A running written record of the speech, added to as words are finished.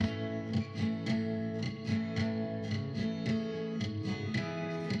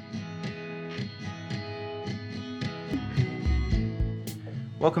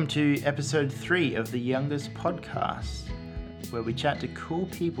Welcome to episode 3 of the Youngest Podcast, where we chat to cool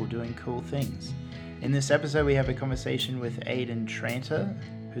people doing cool things. In this episode, we have a conversation with Aden Tranter,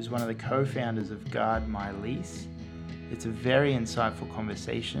 who's one of the co-founders of Lease. It's a very insightful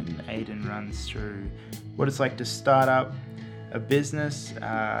conversation. Aden runs through what it's like to start up a business,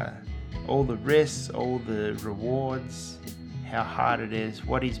 all the risks, all the rewards, how hard it is,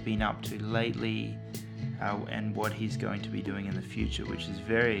 what he's been up to lately, and what he's going to be doing in the future, which is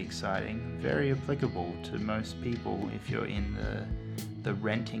very exciting, very applicable to most people if you're in the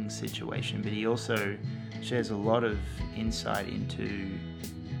renting situation. But he also shares a lot of insight into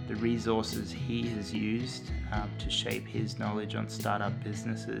the resources he has used to shape his knowledge on startup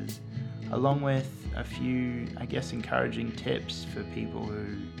businesses, along with a few, encouraging tips for people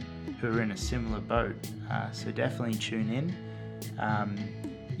who are in a similar boat. So definitely tune in.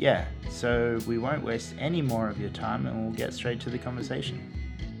 So we won't waste any more of your time and we'll get straight to the conversation.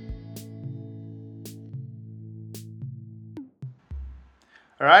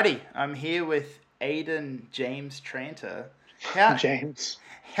 Alrighty, I'm here with Aden James Tranter. James.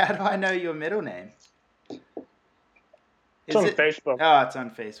 How do I know your middle name? It's on Facebook. Oh, it's on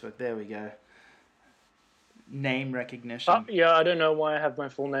Facebook. There we go. Name recognition. Yeah, I don't know why I have my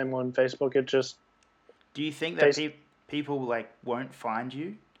full name on Facebook. It just... Do you think that people won't find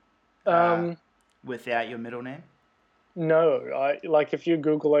you without your middle name? No, if you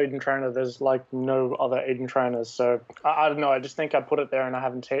Google Aden Tranter, there's no other Aden Tranters. So I don't know. I just think I put it there and I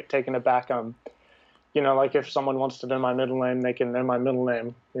haven't taken it back. If someone wants to know my middle name, they can know my middle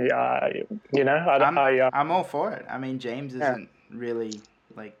name. I'm all for it. I mean, James isn't really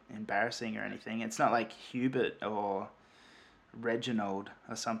embarrassing or anything. It's not like Hubert or Reginald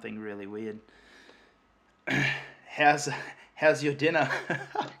or something really weird. How's your dinner?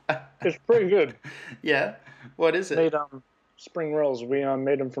 It's pretty good. Yeah? What is it? Made spring rolls. We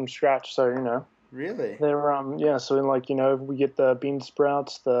made them from scratch, so Really? They're so we get the bean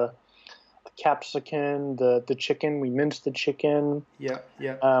sprouts, the capsicum, the chicken. We mince the chicken. Yeah.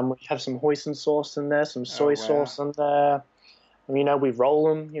 We have some hoisin sauce in there, some soy sauce in there. We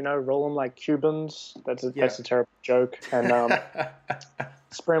roll them like Cubans. That's a terrible joke. And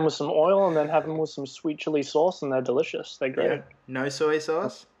spray them with some oil and then have them with some sweet chili sauce, and they're delicious. They're great. Yeah. No soy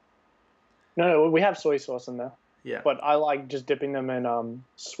sauce? No, we have soy sauce in there. Yeah. But I like just dipping them in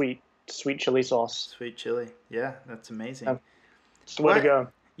sweet chili sauce. Sweet chili. Yeah, that's amazing. It's the way to go.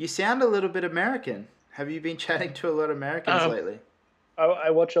 You sound a little bit American. Have you been chatting to a lot of Americans lately? I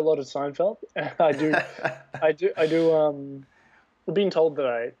watch a lot of Seinfeld. I do. I've been told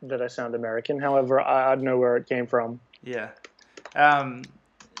that I sound American. However, I don't know where it came from. Yeah. What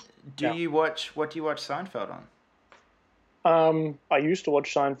do you watch Seinfeld on? I used to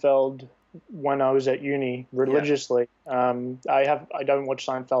watch Seinfeld when I was at uni religiously. Yeah. I don't watch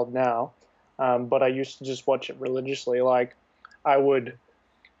Seinfeld now, but I used to just watch it religiously.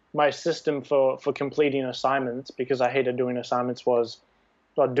 My system for completing assignments, because I hated doing assignments, was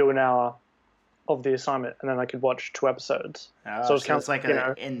I'd do an hour of the assignment and then I could watch 2 episodes. So it's like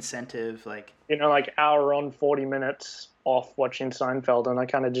an incentive, hour on, 40 minutes off watching Seinfeld, and I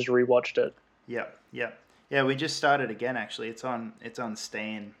kind of just rewatched it. Yeah, we just started again. Actually, it's on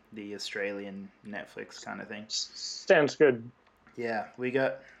Stan, the Australian Netflix kind of thing. Stan's good. Yeah, we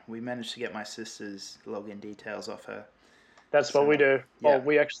managed to get my sister's login details off her. That's what we do. Yeah.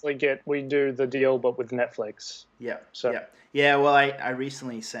 Well, we do the deal, but with Netflix. Yeah. Yeah. Well, I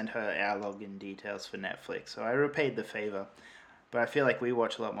recently sent her our login details for Netflix, so I repaid the favor. But I feel like we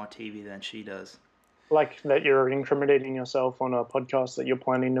watch a lot more TV than she does. Like that you're incriminating yourself on a podcast that you're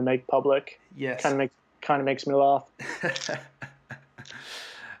planning to make public. Yes. Kind of makes me laugh.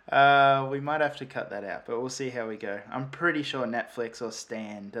 We might have to cut that out, but we'll see how we go. I'm pretty sure Netflix or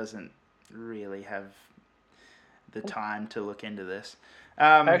Stan doesn't really have the time to look into this.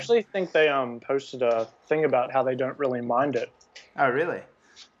 I actually think they posted a thing about how they don't really mind it. Oh, really?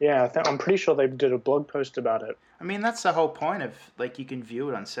 Yeah, I'm pretty sure they did a blog post about it. I mean, that's the whole point of, you can view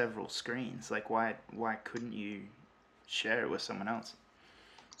it on several screens. Why couldn't you share it with someone else?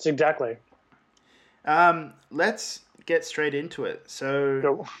 It's exactly. Let's get straight into it.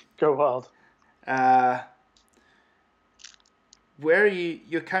 So go wild. Where are you?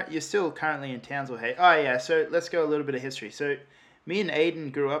 You're still currently in Townsville, hey? Oh yeah. So let's go a little bit of history. So me and Aden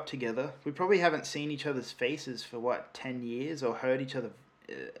grew up together. We probably haven't seen each other's faces for 10 years, or heard each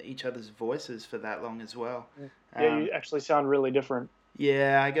other's voices for that long as well. Yeah, you actually sound really different.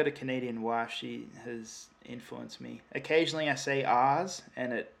 Yeah, I got a Canadian wife. She has influenced me. Occasionally I say ours,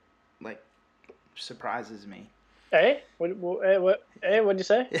 and it surprises me. Hey? What? Hey, what'd you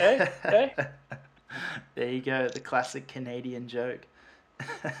say? Hey? There you go, the classic Canadian joke.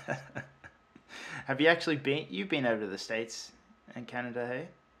 Have you actually been? You've been over to the States and Canada, hey?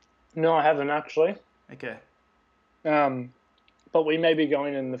 No, I haven't actually. Okay. But we may be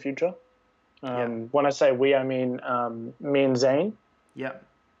going in the future. Yeah. When I say we, I mean me and Zane, Yep.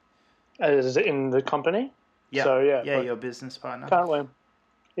 as in the company. Yep. So yeah, Yeah, your business partner. currently,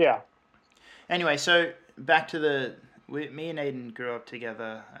 yeah. Anyway, so back to me and Aden grew up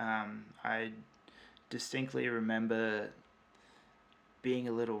together. I distinctly remember being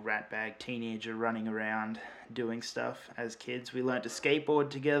a little ratbag teenager running around doing stuff as kids. We learned to skateboard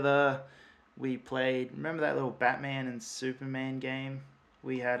together. We played, remember that little Batman and Superman game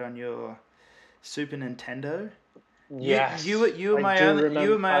we had on your Super Nintendo? Yes, you were my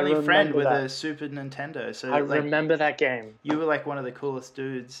only friend with that. a Super Nintendo. So I remember that game. You were like one of the coolest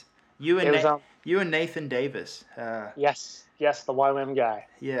dudes. You and Nathan Davis. Yes, the YWAM guy.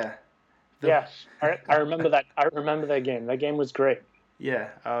 Yeah. Yes, I remember that. I remember that game. That game was great. Yeah,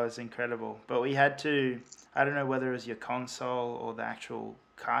 it was incredible. But we had to, I don't know whether it was your console or the actual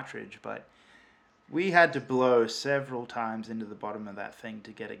cartridge, but we had to blow several times into the bottom of that thing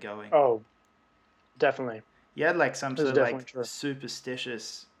to get it going. Oh, definitely. You had like some sort of like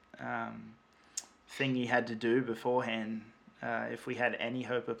superstitious thing you had to do beforehand if we had any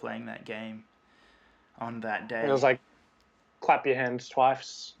hope of playing that game on that day. It was like clap your hands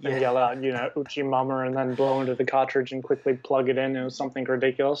twice and yell out, Uchi Mama, and then blow into the cartridge and quickly plug it in. It was something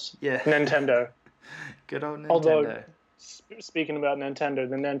ridiculous. Yeah. Nintendo. Good old Nintendo. Although, speaking about Nintendo,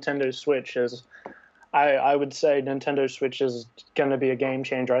 the Nintendo Switch is, I would say Nintendo Switch is going to be a game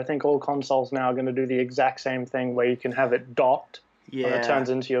changer. I think all consoles now are going to do the exact same thing where you can have it docked and it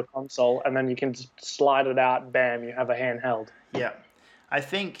turns into your console, and then you can slide it out, bam, you have a handheld. Yeah. I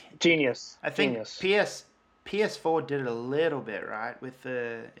think... Genius. PS4 did it a little bit, right? With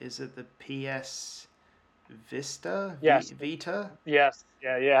is it the PS Vista? Yes. Vita? Yes.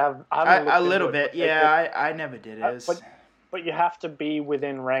 Yeah. A little bit. Yeah, I never did it. But you have to be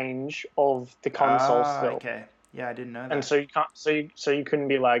within range of the console still. Okay. Yeah, I didn't know that. And so you can't. So you couldn't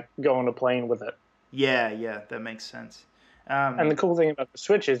be like go on a plane with it. Yeah, that makes sense. And the cool thing about the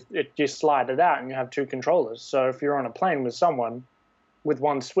Switch is you slide it out and you have two controllers. So if you're on a plane with someone, with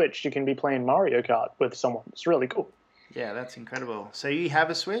one Switch, you can be playing Mario Kart with someone. It's really cool. Yeah, that's incredible. So you have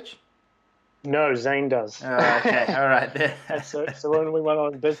a Switch? No, Zane does. Okay, all right. And so when we went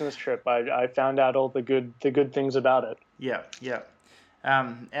on a business trip, I found out all the good things about it. Yeah.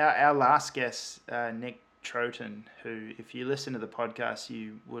 Our last guest, Nick Troughton, who, if you listen to the podcast,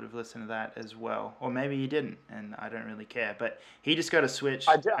 you would have listened to that as well, or maybe you didn't, and I don't really care. But he just got a Switch.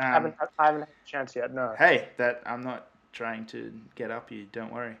 I haven't had a chance yet. No. Hey, I'm not trying to get up you.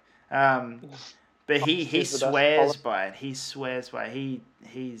 Don't worry. But he swears by it. He swears by it.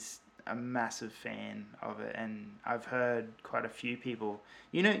 He's a massive fan of it, and I've heard quite a few people.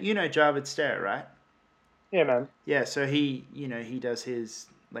 You know Jarvid Sterrett, right? Yeah, man. Yeah, so he does his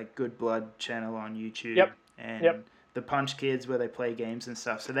like Good Blood channel on YouTube, and the Punch Kids where they play games and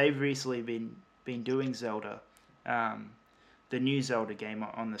stuff. So they've recently been doing Zelda, the new Zelda game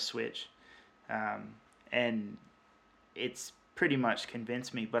on the Switch, and it's pretty much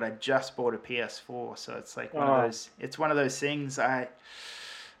convinced me. But I just bought a PS4, so it's like one of those. It's one of those things. I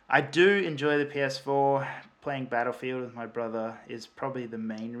do enjoy the PS4. Playing Battlefield with my brother is probably the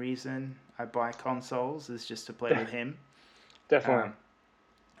main reason I buy consoles, is just to play with him. Definitely.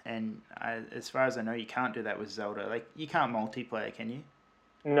 And as far as I know, you can't do that with Zelda. Like, you can't multiplayer, can you?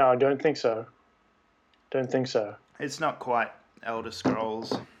 No, I don't think so. It's not quite Elder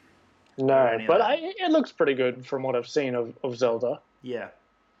Scrolls. No, but it looks pretty good from what I've seen of Zelda. Yeah.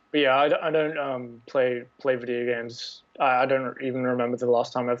 But yeah, I don't play video games. I don't even remember the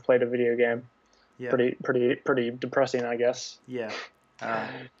last time I've played a video game. Yeah. Pretty depressing, I guess. Yeah.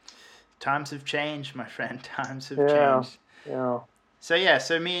 Times have changed, my friend. Times have changed. Yeah.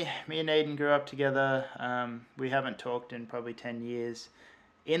 So me and Aden grew up together. We haven't talked in probably 10 years.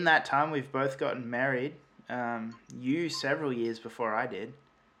 In that time, we've both gotten married. You several years before I did.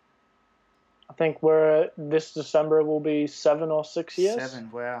 I think this December will be 7 or 6 years.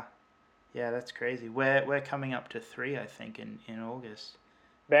 7, wow. Yeah, that's crazy. We're coming up to 3, I think, in August.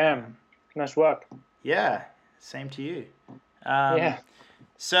 Bam. Nice work. Yeah, same to you. Yeah.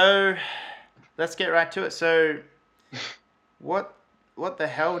 So let's get right to it. So what the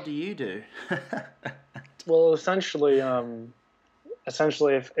hell do you do? Well, essentially,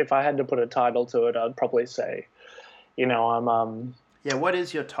 if I had to put a title to it, I'd probably say, I'm Yeah, what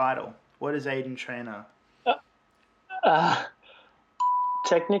is your title? What is Aden Tranter?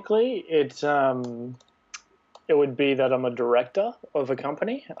 Technically, it would be that I'm a director of a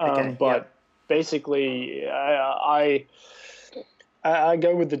company. Basically, I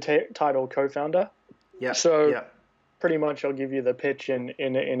go with the title co-founder. Yeah. So Yeah. pretty much I'll give you the pitch in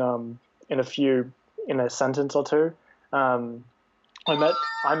a sentence or two. Um,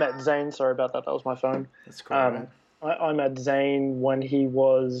 I met Zane. Sorry about that. That was my phone. That's cool, right? I met Zane when he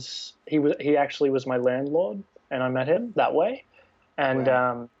actually was my landlord, and I met him that way. And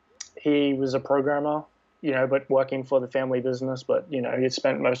Wow. he was a programmer, but working for the family business. But he had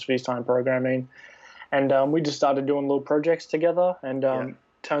spent most of his time programming, and we just started doing little projects together. And Yeah.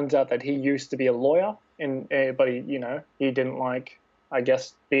 turns out that he used to be a lawyer, but he didn't like, I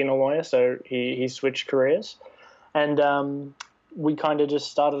guess, being a lawyer, so he switched careers. And we kind of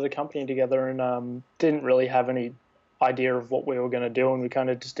just started a company together, and didn't really have any idea of what we were going to do, and we kind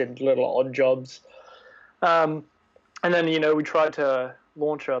of just did little odd jobs. Um, and then we tried to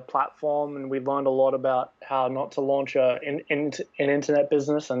launch a platform, and we learned a lot about how not to launch an internet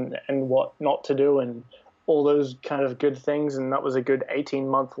business, and what not to do, and all those kind of good things. And that was a good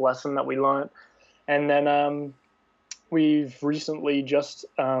 18-month lesson that we learned. And then we've recently just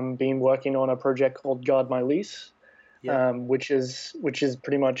been working on a project called Guard My Lease, Yeah. which is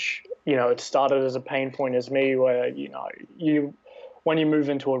pretty much, it started as a pain point as me, where you when you move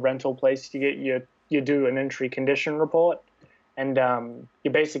into a rental place, you do an entry condition report, and you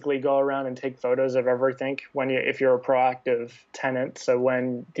basically go around and take photos of everything if you're a proactive tenant. So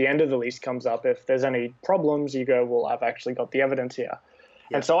when the end of the lease comes up, if there's any problems, you go, well, I've actually got the evidence here.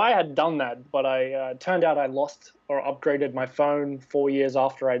 Yeah. And so I had done that, but I turned out I lost or upgraded my phone 4 years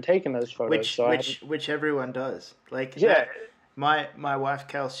after I'd taken those photos. Which everyone does. Like yeah, that. My wife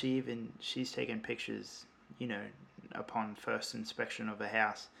Cal, she's taken pictures, upon first inspection of a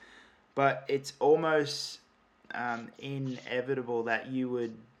house, but it's almost inevitable that you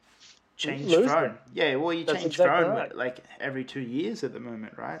would change lose phone. them. Yeah, well, you That's change exactly phone right. like every 2 years at the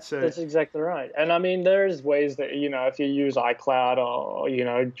moment, right? So That's exactly right. And I mean, there's ways that, if you use iCloud or,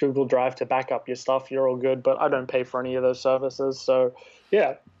 Google Drive to back up your stuff, you're all good. But I don't pay for any of those services. So,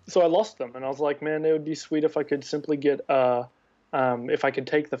 yeah. So I lost them. And I was like, man, it would be sweet if I could simply if I could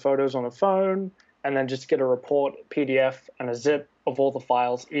take the photos on a phone and then just get a report, PDF, and a zip of all the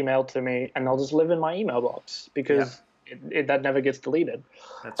files emailed to me. And they'll just live in my email box, yeah, because that never gets deleted.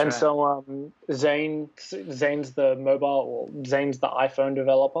 that's And right. so Zane's the iPhone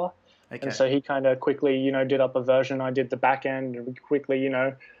developer, Okay. and so he kind of quickly did up a version. I did the back end, and we quickly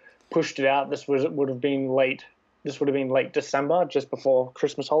pushed it out. Would have been late. This would have been late December, just before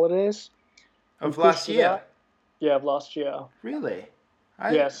Christmas holidays. Of last year. Yeah, of last year. Really?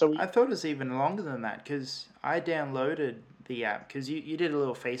 Yeah. So I thought it was even longer than that, because I downloaded the app because you did a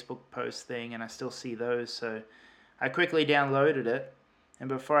little Facebook post thing, and I still see those. So I quickly downloaded it, and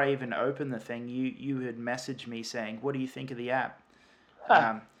before I even opened the thing, you had messaged me saying, "What do you think of the app?"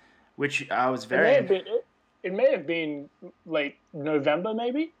 Which I was very. It may have been late November,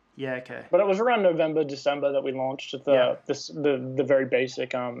 maybe. Yeah. Okay. But it was around November, December that we launched the very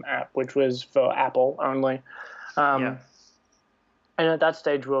basic app, which was for Apple only. Yeah. And at that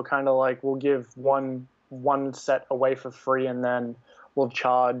stage, we were kind of like, we'll give one set away for free, and then we'll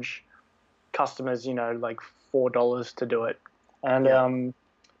charge customers, like $4 to do it. And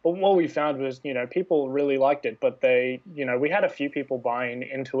but what we found was, people really liked it, but we had a few people buying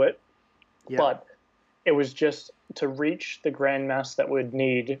into it, but it was just to reach the grand mass that we'd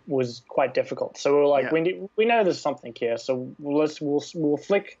need was quite difficult. So we were like, we know there's something here, so we'll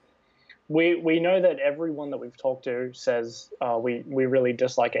flick. We know that everyone that we've talked to says we really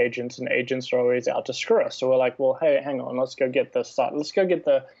dislike agents, and agents are always out to screw us. So we're like, well, hey, hang on, let's go get the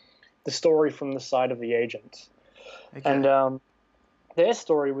story from the side of the agents. Okay. And their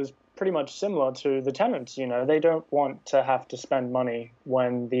story was pretty much similar to the tenants. They don't want to have to spend money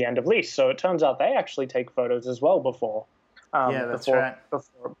when the end of lease. So it turns out they actually take photos as well before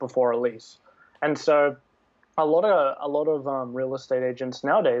a lease. And so a lot of real estate agents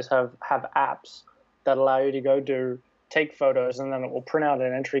nowadays have apps that allow you to take photos, and then it will print out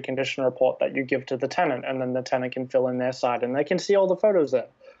an entry condition report that you give to the tenant, and then the tenant can fill in their side, and they can see all the photos there.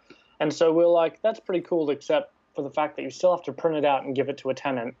 And so we're like, that's pretty cool, except for the fact that you still have to print it out and give it to a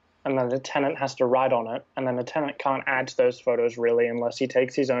tenant, and then the tenant has to write on it, and then the tenant can't add to those photos really unless he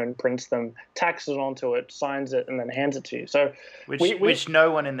takes his own, prints them, tacks it onto it, signs it, and then hands it to you. So which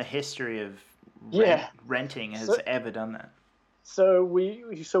no one in the history of renting has ever done that. So we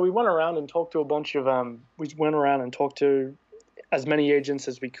went around and talked to we went around and talked to as many agents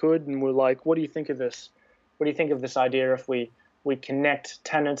as we could, and we're like, what do you think of this? What do you think of this idea if we connect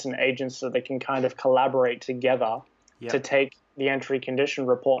tenants and agents so they can kind of collaborate together to take the entry condition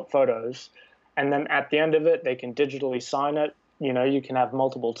report photos, and then at the end of it, they can digitally sign it, you can have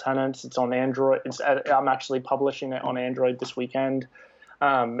multiple tenants. It's on Android. I'm actually publishing it on Android this weekend,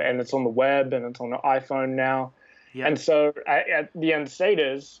 and it's on the web and it's on the iPhone now. Yep. And so at the end state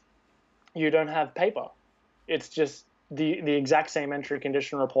is you don't have paper. It's just the exact same entry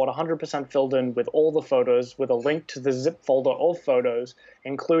condition report, 100% filled in with all the photos, with a link to the zip folder of photos,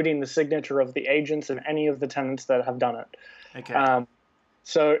 including the signature of the agents and any of the tenants that have done it. Okay.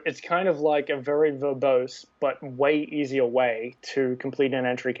 So it's kind of like a very verbose but way easier way to complete an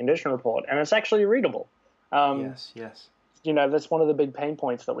entry condition report, and it's actually readable. Yes. That's one of the big pain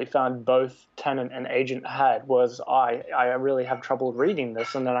points that we found both tenant and agent had was I really have trouble reading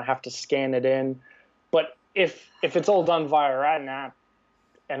this, and then I have to scan it in. But if it's all done via an app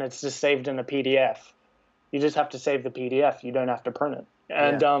and it's just saved in a PDF, you just have to save the PDF. You don't have to print it.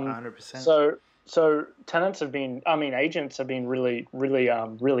 And 100%. So agents have been really, really,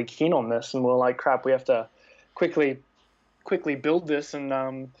 really keen on this, and we're like, crap, we have to quickly build this.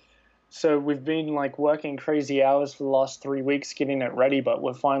 And so we've been like working crazy hours for the last 3 weeks getting it ready. But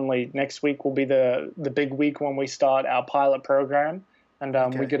next week will be the big week when we start our pilot program, and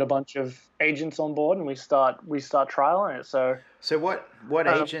we get a bunch of agents on board, and we start trialing it. So what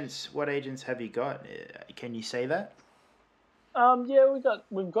agents have you got? Can you say that?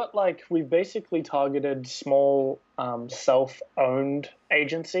 We've basically targeted small self-owned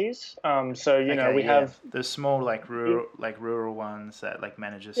agencies. We have the small rural ones that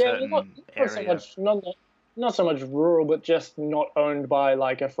manage a certain area. Not so much rural, but just not owned by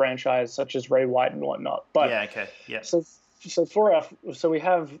like a franchise such as Ray White and whatnot. But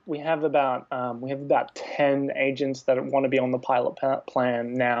we have about 10 agents that want to be on the pilot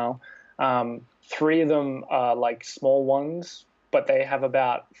plan now. 3 of them are like small ones, but they have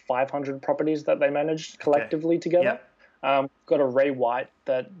about 500 properties that they manage collectively together. Got a Ray White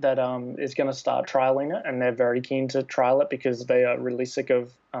that is going to start trialing it, and they're very keen to trial it because they are really sick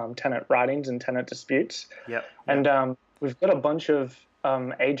of tenant writings and tenant disputes. And we've got a bunch of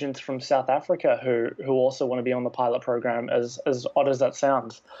agents from South Africa who also want to be on the pilot program. As odd as that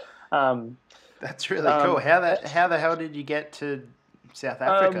sounds, that's really cool. How the hell did you get to South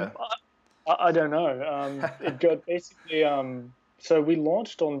Africa? I don't know. It got basically. So we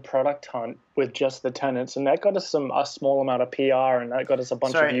launched on Product Hunt with just the tenants, and that got us a small amount of PR, and that got us a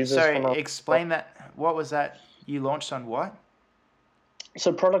bunch of users. Explain that. What was that? You launched on what?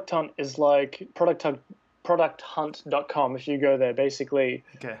 So Product Hunt is like producthunt.com. If you go there, basically,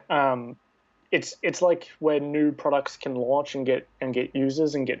 it's like where new products can launch and get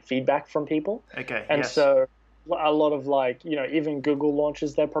users and get feedback from people. So a lot of even Google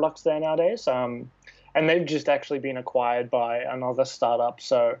launches their products there nowadays. And they've just actually been acquired by another startup.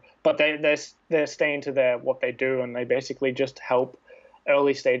 But they're staying to what they do, and they basically just help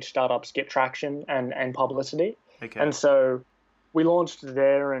early stage startups get traction and publicity. And so we launched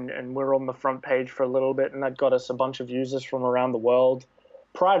there, and we're on the front page for a little bit, and that got us a bunch of users from around the world.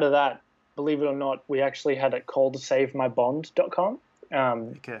 Prior to that, believe it or not, we actually had it called savemybond.com.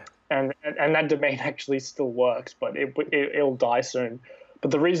 And that domain actually still works, but it'll die soon. But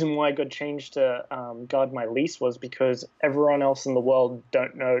the reason why it got changed to Guard My Lease was because everyone else in the world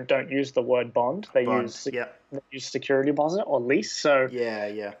don't use the word bond. They use security deposit or lease. So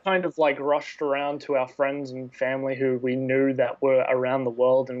kind of like rushed around to our friends and family who we knew that were around the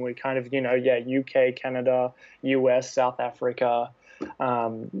world, and we kind of UK, Canada, US, South Africa,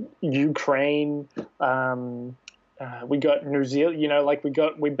 Ukraine. We got New Zealand,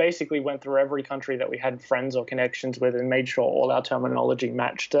 we basically went through every country that we had friends or connections with and made sure all our terminology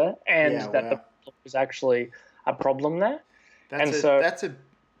matched it, and there was actually a problem there. That's a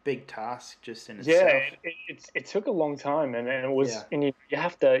big task just in itself. Yeah, it took a long time, and it was, and you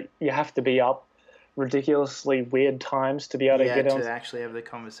have to be up ridiculously weird times to be able to get on. To actually have the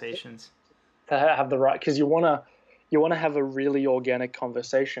conversations. To have the right, because you want to have a really organic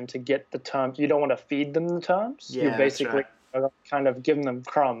conversation to get the terms. You don't want to feed them the terms. You basically kind of give them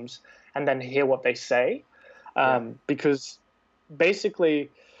crumbs and then hear what they say. Because basically,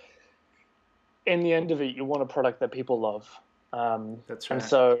 in the end of it, you want a product that people love. That's right. And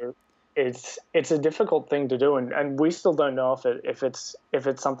so it's a difficult thing to do, and we still don't know if it's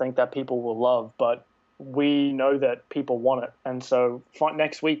something that people will love, but we know that people want it. And so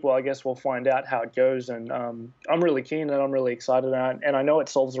next week, I guess we'll find out how it goes. And I'm really keen, and I'm really excited. And I know it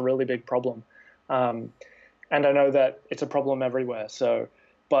solves a really big problem. And I know that it's a problem everywhere.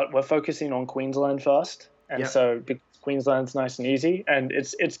 But we're focusing on Queensland first. And so because Queensland's nice and easy, and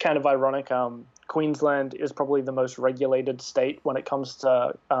it's kind of ironic. Queensland is probably the most regulated state when it comes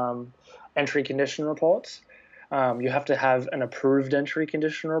to entry condition reports. You have to have an approved entry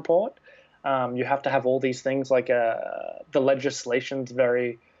condition report. You have to have all these things like the legislation's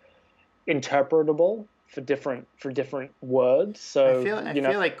very interpretable for different words. So I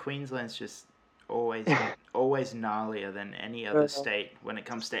feel like Queensland's just always always gnarlier than any other state when it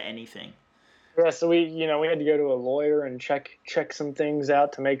comes to anything. Yeah, so we had to go to a lawyer and check some things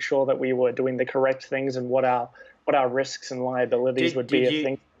out to make sure that we were doing the correct things and what our risks and liabilities would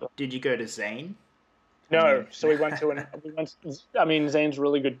be. Did you go to Zane? No, so we went to I mean, Zane's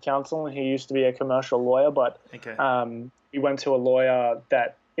really good counsel, and he used to be a commercial lawyer, but okay. We went to a lawyer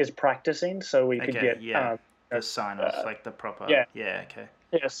that is practicing, so we could get the sign off, like the proper. Yeah. Okay.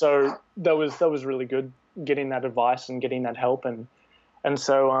 Yeah, so that was really good, getting that advice and getting that help, and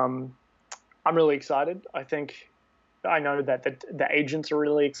so I'm really excited. I know that the agents are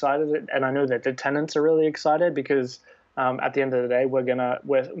really excited, and I know that the tenants are really excited because at the end of the day,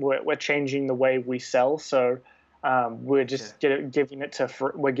 we're changing the way we sell. So we're just giving it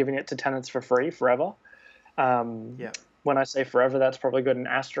to tenants for free forever. When I say forever, that's probably got an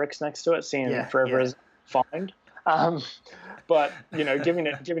asterisk next to it, seeing forever is fined. But giving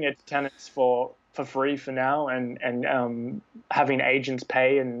it to tenants for free for now, and having agents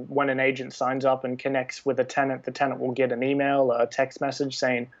pay. And when an agent signs up and connects with a tenant, the tenant will get an email or a text message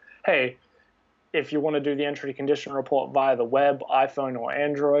saying, "Hey, if you want to do the entry condition report via the web, iPhone or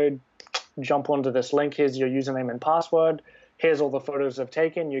Android, jump onto this link. Here's your username and password. Here's all the photos I've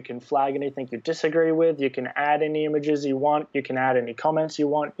taken. You can flag anything you disagree with. You can add any images you want. You can add any comments you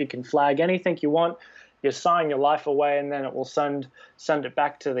want. You can flag anything you want. You sign your life away, and then it will send it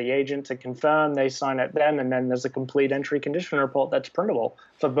back to the agent to confirm. They sign it then, and then there's a complete entry condition report that's printable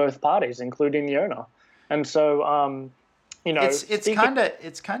for both parties, including the owner." And so, it's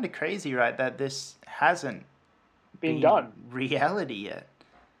kind of crazy, right? That this hasn't been done reality yet.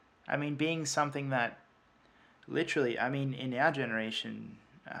 I mean, being something that literally, I mean, in our generation,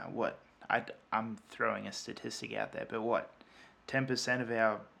 I'm throwing a statistic out there, but 10% of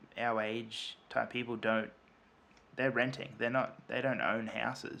our age type people they're renting. They don't own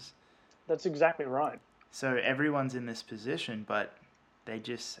houses. That's exactly right. So everyone's in this position, but I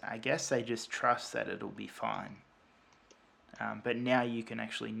guess they just trust that it'll be fine. But now you can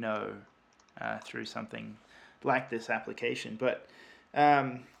actually know through something like this application. But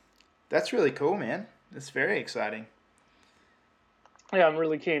that's really cool, man. It's very exciting. Yeah, I'm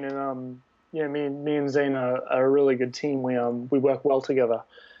really keen, and me and Zane are a really good team. We work well together.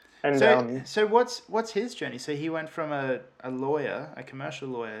 And so what's his journey? So he went from a lawyer, a commercial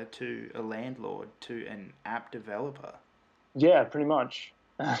lawyer, to a landlord, to an app developer. Yeah, pretty much.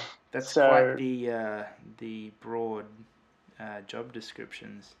 That's quite the broad job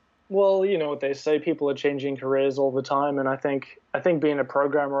descriptions. Well, you know what they say, people are changing careers all the time, and I think being a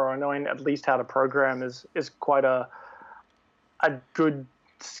programmer or knowing at least how to program is quite a good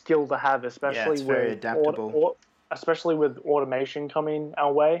skill to have, especially it's very adaptable. Especially with automation coming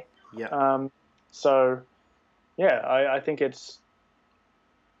our way. Yeah. So, yeah, I think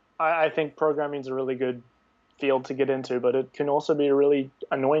I think programming is a really good field to get into, but it can also be a really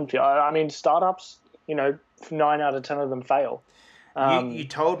annoying field. I mean, startups, 9 out of 10 of them fail. You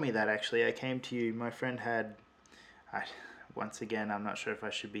told me that, actually. I came to you. My friend had, once again, I'm not sure if I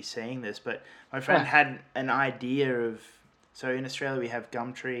should be saying this, but my friend had an idea of, so in Australia we have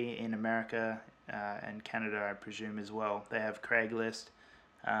Gumtree, in America and Canada, I presume, as well. They have Craigslist.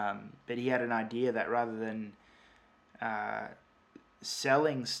 But he had an idea that rather than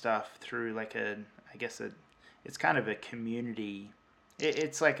selling stuff through like it's kind of a community,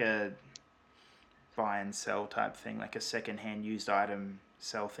 it's like a buy and sell type thing, like a second-hand used item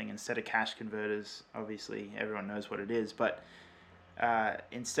sell thing, instead of cash converters. Obviously everyone knows what it is, but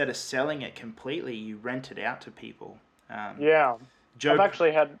instead of selling it completely, you rent it out to people. I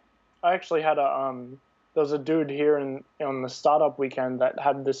actually had there was a dude here on the startup weekend that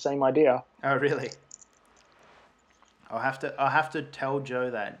had the same idea. Oh, really? I'll have to tell Joe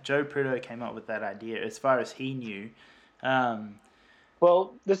that. Joe Prudo came up with that idea, as far as he knew.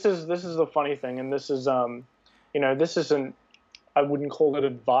 Well, this is the funny thing, and this is this isn't, I wouldn't call it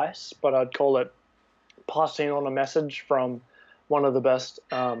advice, but I'd call it passing on a message from one of the best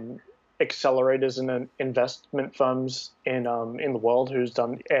accelerators and investment firms in the world, who's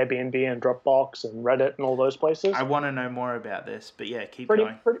done Airbnb and Dropbox and Reddit and all those places. I want to know more about this, but yeah, keep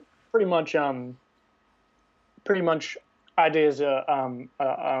going. Pretty much ideas are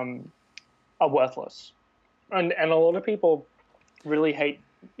worthless, and a lot of people really hate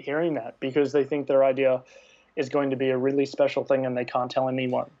hearing that because they think their idea is going to be a really special thing and they can't tell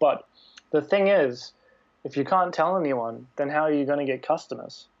anyone. But the thing is, if you can't tell anyone, then how are you going to get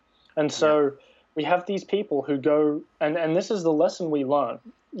customers? And so we have these people who go, and this is the lesson we learn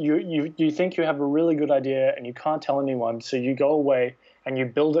you think you have a really good idea and you can't tell anyone, so you go away and you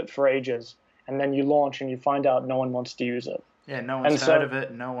build it for ages, and then you launch and you find out no one wants to use it. Yeah, no one's heard of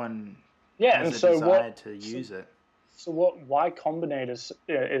it. No one has a desire to use it. So what Y Combinator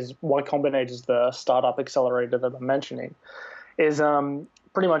is Y Combinator is the startup accelerator that I'm mentioning, is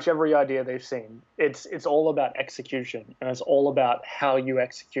pretty much every idea they've seen. It's all about execution, and it's all about how you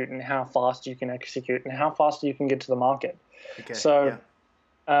execute and how fast you can execute and how fast you can get to the market. Okay. So,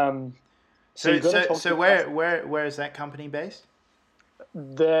 yeah. So where is that company based?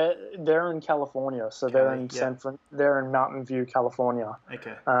 They're in California, so they're in Mountain View, California.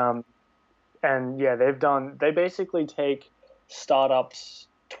 Okay. And yeah, they basically take startups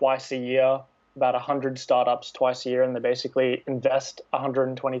twice a year, about 100 startups twice a year, and they basically invest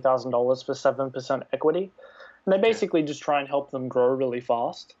 $120,000 for 7% equity. And they basically just try and help them grow really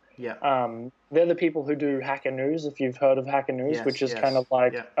fast. Yeah. They're the people who do Hacker News, if you've heard of Hacker News, which is kind of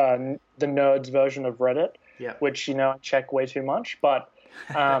like the nerds version of Reddit, which, I check way too much. But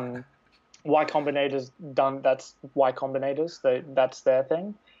Y Combinator's that's Y Combinators, that's their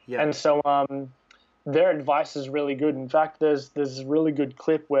thing. Yeah. And so their advice is really good. In fact, there's a really good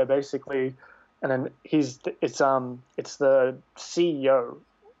clip where basically, and then it's the CEO,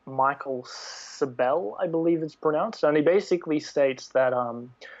 Michael Sabel, I believe it's pronounced, and he basically states that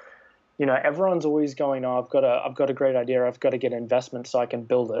everyone's always going, oh, I've got a great idea, I've got to get investment so I can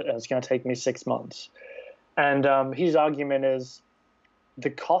build it, and it's going to take me 6 months. And his argument is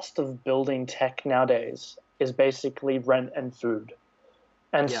the cost of building tech nowadays is basically rent and food.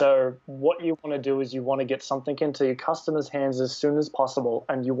 And so what you want to do is you want to get something into your customers' hands as soon as possible,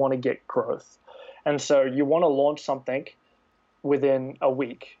 and you want to get growth. And so you want to launch something within a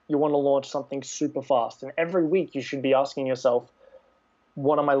week. You want to launch something super fast. And every week you should be asking yourself,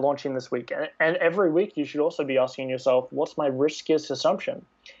 what am I launching this week? And every week you should also be asking yourself, what's my riskiest assumption?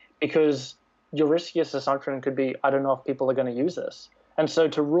 Because your riskiest assumption could be, I don't know if people are going to use this. And so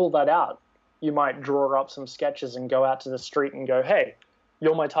to rule that out, you might draw up some sketches and go out to the street and go, hey,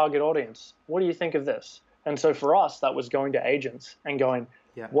 you're my target audience. What do you think of this? And so for us, that was going to agents and going,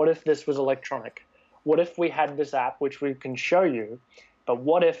 what if this was electronic? What if we had this app, which we can show you, but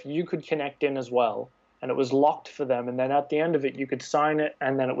what if you could connect in as well, and it was locked for them, and then at the end of it, you could sign it,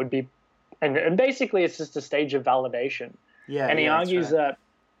 and then it would be, and basically it's just a stage of validation. Yeah. And he argues that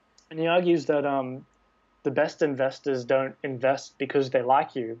the best investors don't invest because they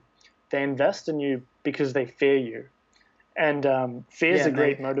like you. They invest in you because they fear you. And fear is a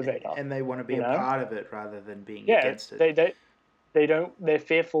great motivator, and they want to be a part of it rather than being against it. They're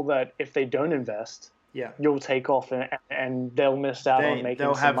fearful that if they don't invest, you'll take off and they'll miss out on making some money.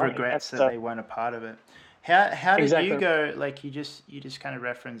 They'll have regrets that they weren't a part of it. How did you go? Like you just kind of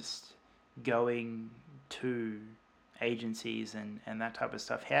referenced going to agencies and that type of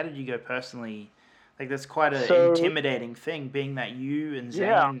stuff. How did you go personally? Like that's quite an intimidating thing, being that you and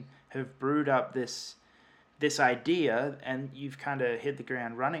Zane have brewed up this idea and you've kind of hit the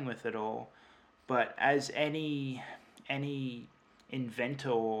ground running with it all. But as any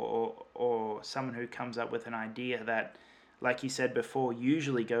inventor or someone who comes up with an idea that, like you said before,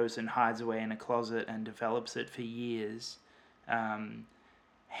 usually goes and hides away in a closet and develops it for years,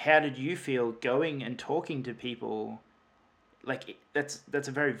 how did you feel going and talking to people? Like that's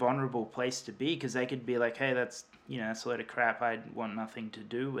a very vulnerable place to be, because they could be like, hey, that's a load of crap, I want nothing to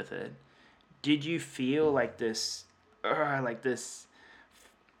do with it. Did you feel like this, like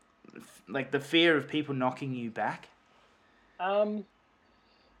the fear of people knocking you back? Or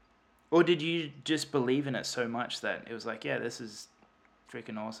did you just believe in it so much that it was like, yeah, this is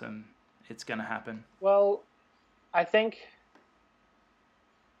freaking awesome, it's gonna happen? Well, I think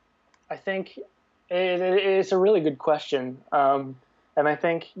it's a really good question, and I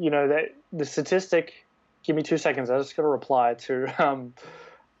think that the statistic. Give me 2 seconds. I just got to reply to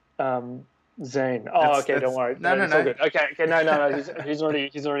Zane. Oh, okay. Don't worry. No. All good. Okay. No. He's already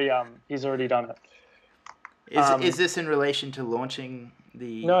done it. Is this in relation to launching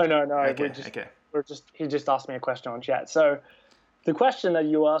the? No. Okay. He just asked me a question on chat. So, the question that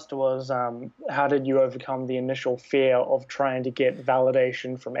you asked was, how did you overcome the initial fear of trying to get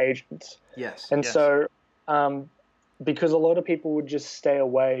validation from agents? Yes. And so, because a lot of people would just stay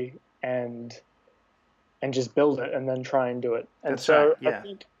away and just build it and then try and do it. And that's so right.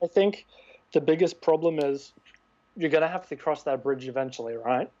 Yeah. I think the biggest problem is you're going to have to cross that bridge eventually,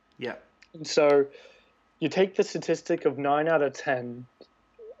 right? Yeah. And so you take the statistic of 9 out of 10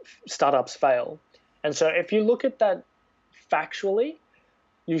 startups fail. And so if you look at that factually,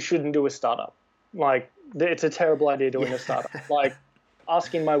 you shouldn't do a startup. Like, it's a terrible idea doing a startup. Like,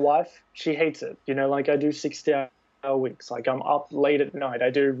 asking my wife, she hates it. Like I do 60 hours 12-hour weeks. Like I'm up late at night. I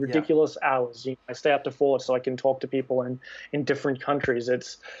do ridiculous hours. I stay up to 4 so I can talk to people in different countries.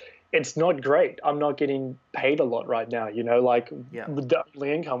 It's not great. I'm not getting paid a lot right now. Like the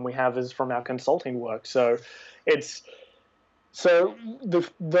only income we have is from our consulting work. So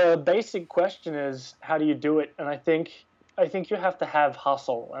the basic question is, how do you do it? And I think you have to have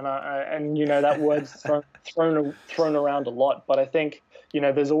hustle, and that word's thrown around a lot. But I think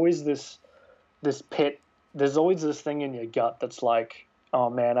there's always this pit. There's always this thing in your gut that's like, oh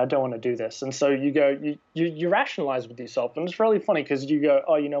man, I don't want to do this. And so you rationalize with yourself, and it's really funny because you go,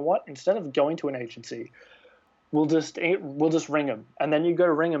 oh, you know what? Instead of going to an agency, we'll just ring them, and then you go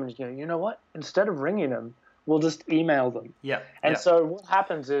ring them, and you go, you know what? Instead of ringing them, we'll just email them. So what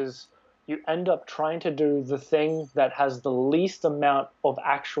happens is you end up trying to do the thing that has the least amount of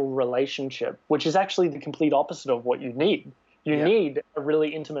actual relationship, which is actually the complete opposite of what you need. You need a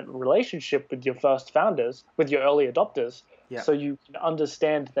really intimate relationship with your first founders, with your early adopters, so you can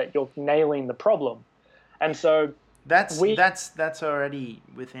understand that you're nailing the problem. And so that's already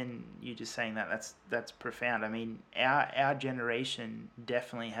within you just saying that. That's profound. I mean, our generation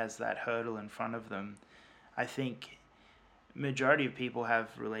definitely has that hurdle in front of them. I think majority of people have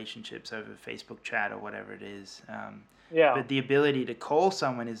relationships over Facebook chat or whatever it is. But the ability to call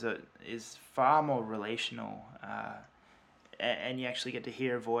someone is far more relational. And you actually get to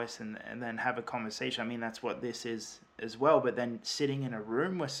hear a voice and then have a conversation. I mean, that's what this is as well. But then sitting in a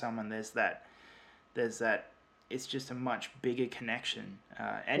room with someone, there's that. It's just a much bigger connection.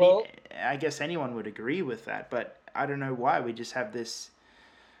 I guess anyone would agree with that. But I don't know why we just have this.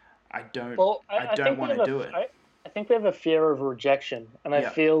 I don't want to do it. I think we have a fear of rejection, and I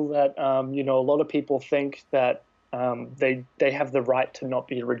feel that a lot of people think that they have the right to not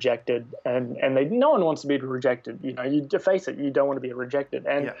be rejected, and no one wants to be rejected. You face it, you don't want to be rejected.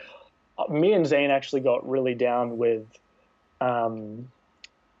 And me and Zane actually got really down with, like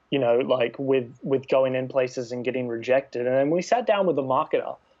with going in places and getting rejected. And then we sat down with the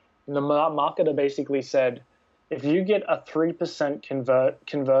marketer, and the marketer basically said, if you get a 3%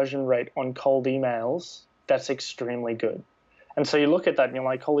 conversion rate on cold emails, that's extremely good. And so you look at that and you're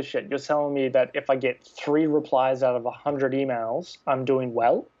like, holy shit, you're telling me that if I get 3 replies out of 100 emails, I'm doing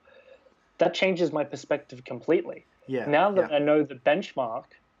well? That changes my perspective completely. Now that I know the benchmark,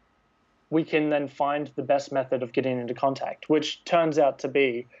 we can then find the best method of getting into contact, which turns out to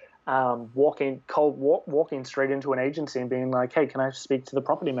be walking straight into an agency and being like, hey, can I speak to the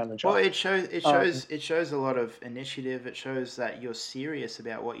property manager? Well, it shows a lot of initiative. It shows that you're serious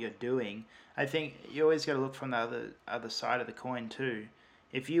about what you're doing. I think you always got to look from the other side of the coin too.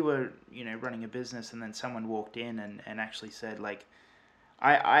 If you were, running a business and then someone walked in and actually said, like,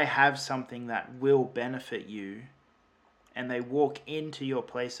 I have something that will benefit you, and they walk into your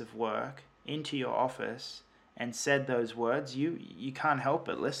place of work, into your office, and said those words, you can't help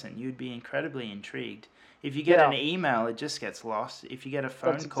but listen. You'd be incredibly intrigued. If you get an email, it just gets lost. If you get a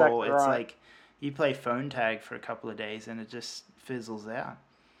phone call, it's like you play phone tag for a couple of days and it just fizzles out.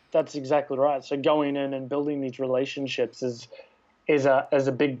 That's exactly right. So going in and building these relationships is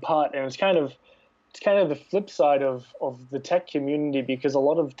a big part, and it's kind of the flip side of the tech community, because a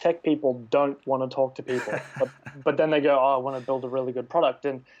lot of tech people don't want to talk to people, but then they go, oh, I want to build a really good product,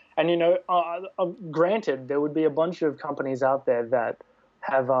 and granted, there would be a bunch of companies out there that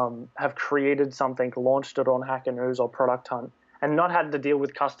have created something, launched it on Hacker News or Product Hunt, and not had to deal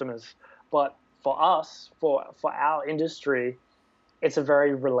with customers. But for us, for our industry, it's a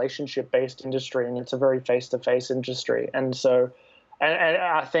very relationship-based industry, and it's a very face-to-face industry. And so, and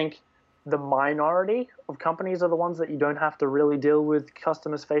I think the minority of companies are the ones that you don't have to really deal with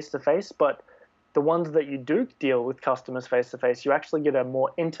customers face-to-face, but the ones that you do deal with customers face-to-face, you actually get a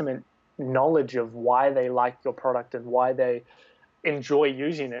more intimate knowledge of why they like your product and why they enjoy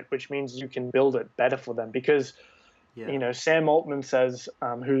using it, which means you can build it better for them. Because, Sam Altman says,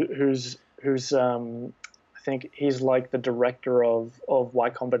 who's I think he's like the director of Y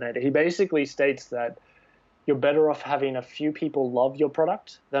Combinator. He basically states that you're better off having a few people love your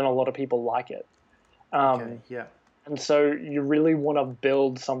product than a lot of people like it. And so you really want to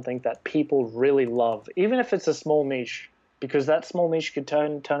build something that people really love, even if it's a small niche, because that small niche could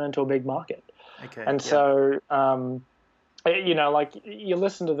turn into a big market. So, like you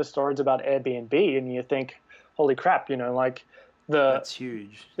listen to the stories about Airbnb and you think, holy crap, that's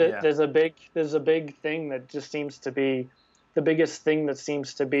huge. There's a big thing that just seems to be the biggest thing that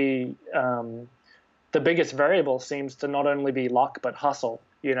seems to be the biggest variable seems to not only be luck but hustle.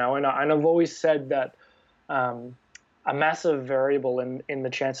 And I've always said that a massive variable in the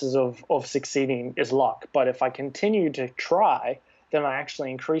chances of succeeding is luck. But if I continue to try, then I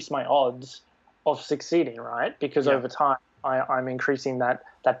actually increase my odds of succeeding, right? Because over time, I'm increasing that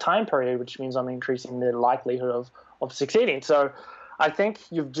time period, which means I'm increasing the likelihood of succeeding. So I think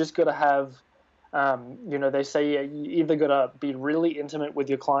you've just got to have, they say you either got to be really intimate with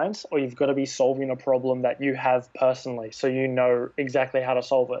your clients or you've got to be solving a problem that you have personally, so you know exactly how to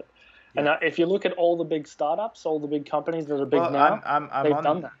solve it. Yeah. And if you look at all the big startups, all the big companies that are big now, they've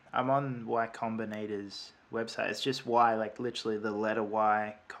done that. I'm on Y Combinator's website. It's just Y, like literally the letter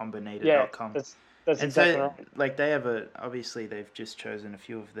Y, Combinator.com. Yeah, that's exactly right. Like they have obviously they've just chosen a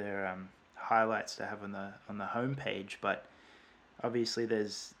few of their highlights to have on the homepage, but obviously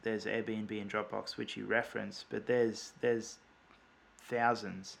there's Airbnb and Dropbox, which you reference, but there's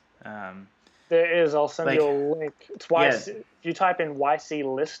thousands. There is. I'll send you a link. It's YC. If you type in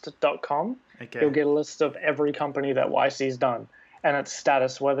yclist.com, you'll get a list of every company that YC's done and its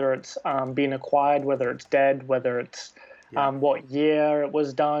status, whether it's been acquired, whether it's dead, whether it's what year it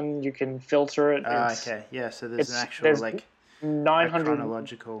was done. You can filter it. So there's an actual like 900,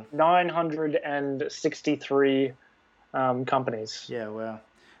 chronological 963 companies. Yeah, wow.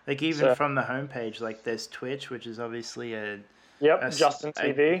 Like even from the homepage, like there's Twitch, which is obviously Justin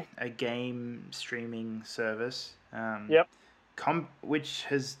TV, a game streaming service. Which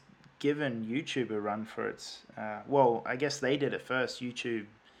has given YouTube a run for its. I guess they did it first. YouTube,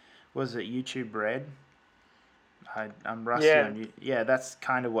 was it YouTube Red? I'm rusty on you. Yeah, that's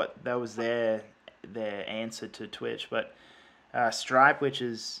kind of what that was their answer to Twitch. But Stripe, which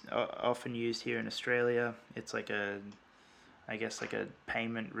is often used here in Australia, it's like a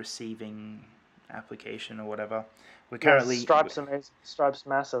payment receiving application or whatever. We're currently Stripe's amazing. Stripe's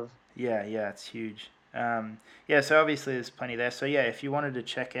massive. Yeah, it's huge. So obviously there's plenty there. So yeah, if you wanted to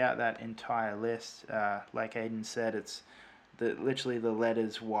check out that entire list, like Aden said, it's literally the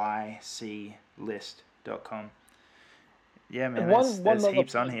letters yclist.com. Yeah, man, there's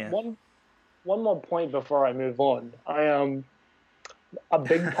heaps on here. One more point before I move on. A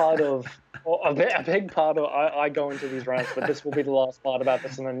big part of I go into these rants, but this will be the last part about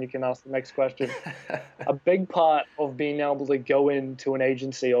this, and then you can ask the next question. A big part of being able to go into an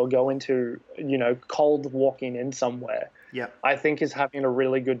agency or go into cold walking in somewhere, I think, is having a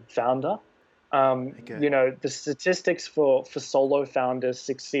really good founder. The statistics for solo founders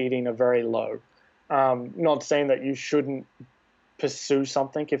succeeding are very low. Not saying that you shouldn't pursue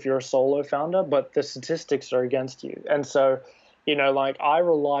something if you're a solo founder, but the statistics are against you, and so. I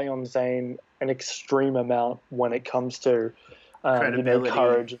rely on Zane an extreme amount when it comes to,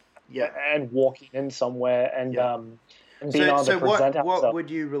 courage and walking in somewhere and being able to present ourselves. What would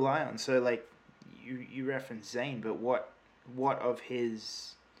you rely on? So, like, you reference Zane, but what of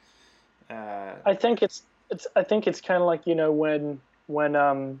his? I think it's kind of like when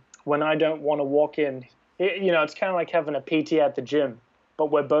I don't want to walk in, it's kind of like having a PT at the gym. But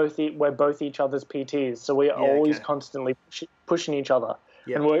we're both each other's PTs, so we are always constantly pushing each other,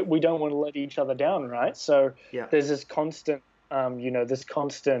 and we don't want to let each other down, right? So there's this constant,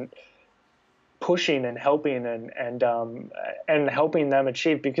 pushing and helping and helping them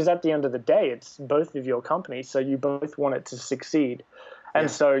achieve. Because at the end of the day, it's both of your companies, so you both want it to succeed. And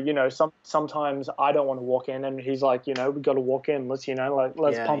so sometimes I don't want to walk in, and he's like, we got to walk in. Let's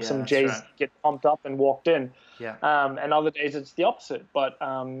pump some J's, get pumped up and walked in. And other days it's the opposite. But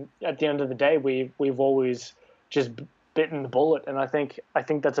at the end of the day, we've always just bitten the bullet, and I think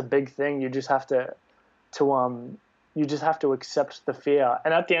that's a big thing. You just have to accept the fear,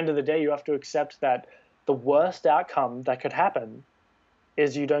 and at the end of the day, you have to accept that the worst outcome that could happen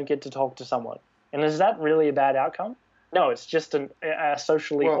is you don't get to talk to someone. And is that really a bad outcome? No, it's just a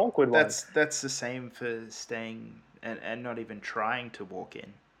socially awkward one. That's the same for staying and not even trying to walk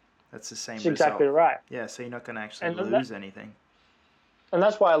in. That's the same result. Exactly right. Yeah, so you're not going to actually lose anything. And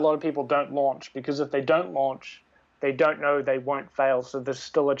that's why a lot of people don't launch, because if they don't launch, they don't know they won't fail, so there's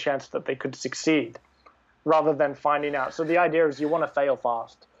still a chance that they could succeed rather than finding out. So the idea is you want to fail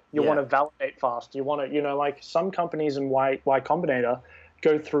fast. You want to validate fast. You want to, like some companies in Y Combinator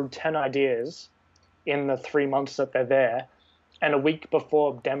go through 10 ideas in the 3 months that they're there, and a week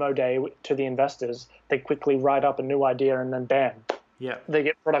before demo day to the investors, they quickly write up a new idea, and then bam, they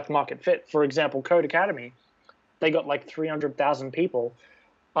get product market fit. For example, Code Academy, they got like 300,000 people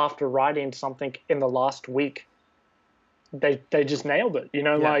after writing something in the last week. They just nailed it,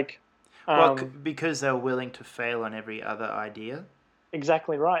 because they're willing to fail on every other idea.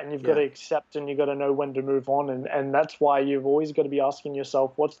 Exactly right, and you've got to accept, and you've got to know when to move on, and that's why you've always got to be asking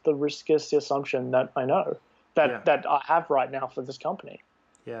yourself, what's the riskiest assumption that I know that I have right now for this company?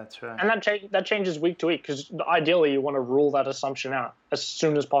 Yeah, that's right. And that changes week to week, because ideally you want to rule that assumption out as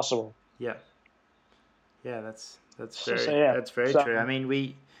soon as possible. Yeah, that's very true. I mean,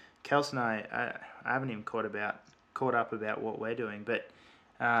 Kels and I haven't even caught up about what we're doing, but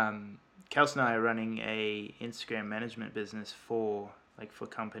Kels and I are running a Instagram management business for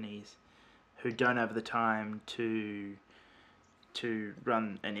companies who don't have the time to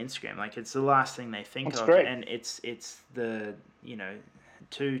run an Instagram. Like, it's the last thing they think That's of, great. and it's the,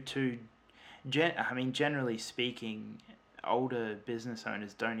 generally speaking, older business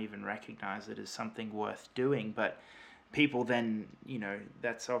owners don't even recognize it as something worth doing, but people then,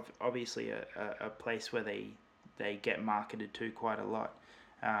 that's obviously a place where they get marketed to quite a lot.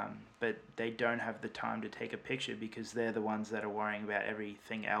 But they don't have the time to take a picture because they're the ones that are worrying about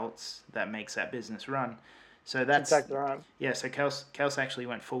everything else that makes that business run. So that's exactly right. Yeah, so Kels actually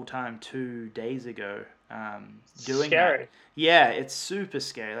went full-time 2 days ago, doing Scary. that. Yeah, it's super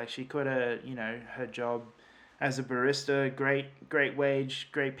scary. Like, she quit her job as a barista, great wage,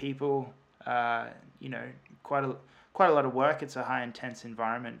 great people, quite a lot of work. It's a high intense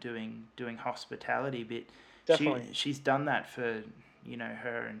environment doing hospitality, but Definitely. she's done that for,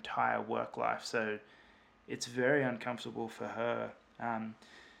 her entire work life. So it's very uncomfortable for her.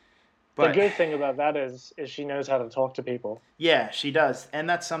 The But good thing about that is she knows how to talk to people. yeah, she does. And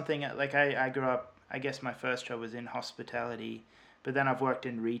that's something, like, I grew up, I guess my first job was in hospitality, but then I've worked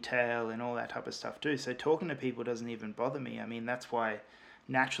in retail and all that type of stuff too. So talking to people doesn't even bother me. I mean, that's why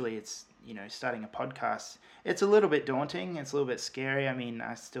naturally it's, starting a podcast. It's a little bit daunting. It's a little bit scary. I mean,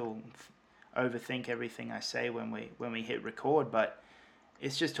 I still overthink everything I say when we hit record, but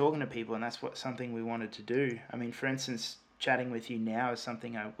it's just talking to people, and that's something we wanted to do. I mean, for instance, chatting with you now is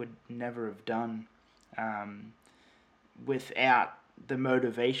something I would never have done without the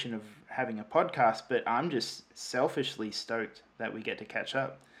motivation of having a podcast, but I'm just selfishly stoked that we get to catch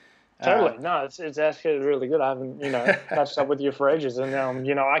up. Totally. No, it's actually really good. I haven't, catched up with you for ages, and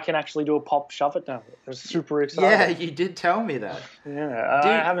I can actually do a pop shove it now. I'm super excited. Yeah, you did tell me that. Yeah,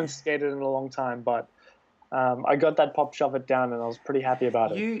 I haven't skated in a long time, but I got that pop shove it down, and I was pretty happy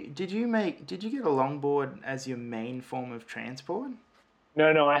about it. Did you get a longboard as your main form of transport?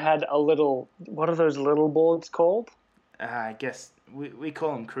 No, I had a little. What are those little boards called? I guess we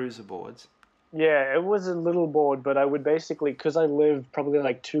call them cruiser boards. Yeah, it was a little board, but I would basically, because I lived probably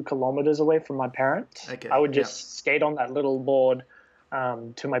like 2 kilometers away from my parents, I would just skate on that little board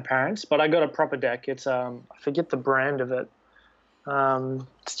to my parents. But I got a proper deck. It's I forget the brand of it.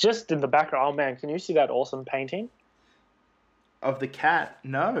 It's just in the background. Oh man, can you see that awesome painting of the cat?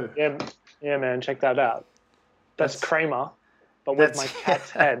 No. Yeah, man, check that out. That's Kramer, but with my cat's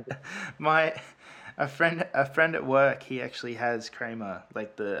head. A friend at work, he actually has Kramer,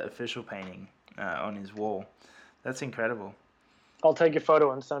 like the official painting, on his wall. That's incredible. I'll take a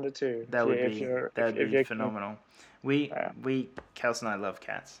photo and send it to you. That would be phenomenal. Kels and I love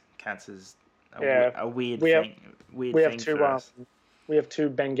cats. Cats is a weird thing. We have two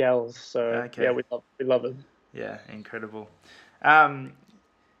Bengals, so yeah, we love it. Yeah, incredible.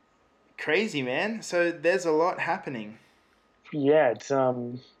 Crazy, man. So there's a lot happening. Yeah,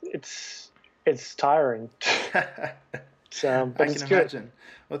 it's tiring. But I can imagine.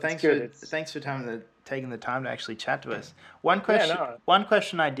 Well, thanks for taking the time to actually chat to us. One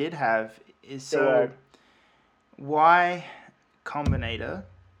question I did have is, why Combinator?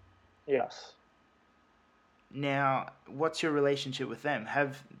 Yes. Now, what's your relationship with them?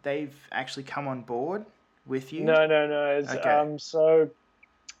 Have they've actually come on board with you? No. It's, so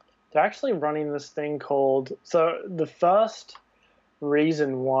they're actually running this thing called. So the first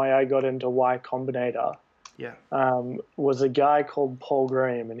reason why I got into Y Combinator, was a guy called Paul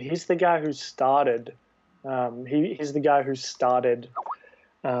Graham, and he's the guy who started. He's the guy who started.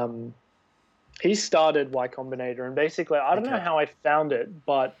 He started Y Combinator, and basically, I don't know how I found it,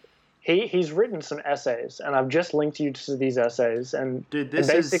 but he's written some essays, and I've just linked you to these essays. And dude,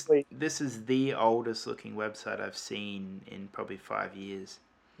 this is the oldest looking website I've seen in probably 5 years.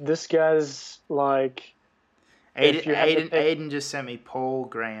 This guy's like. Aden just sent me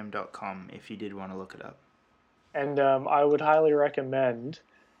paulgraham.com if you did want to look it up. And I would highly recommend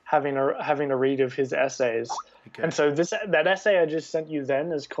having a read of his essays. Okay. And so that essay I just sent you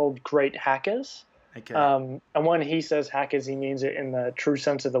then is called Great Hackers. Okay. And when he says hackers, he means it in the true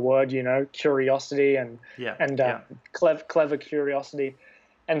sense of the word, curiosity and clever curiosity.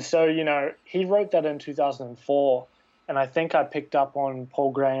 And so, he wrote that in 2004. And I think I picked up on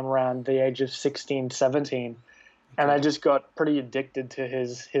Paul Graham around the age of 16, 17. And I just got pretty addicted to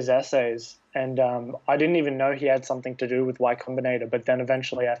his essays. And I didn't even know he had something to do with Y Combinator. But then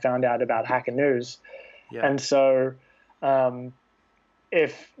eventually I found out about Hacker News. Yeah. And so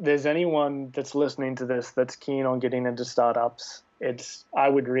if there's anyone that's listening to this that's keen on getting into startups, I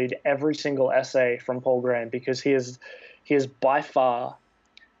would read every single essay from Paul Graham, because he is by far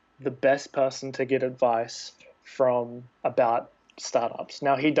the best person to get advice from about startups.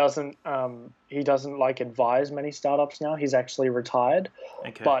 Now he doesn't like advise many startups now. He's actually retired.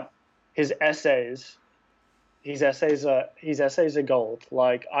 Okay. But his essays are gold.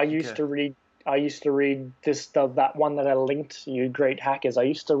 Like I used to read that one that I linked you, Great Hackers. I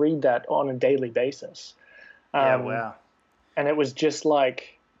used to read that on a daily basis. Wow. And it was just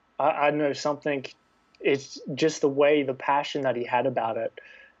like, I know something, it's just the passion that he had about it,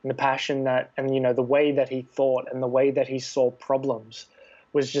 and the passion and the way that he thought and the way that he saw problems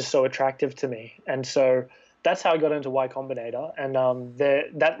was just so attractive to me. And so that's how I got into Y Combinator. And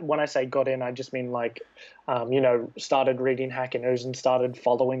that when I say got in, I just mean like, started reading Hacker News and started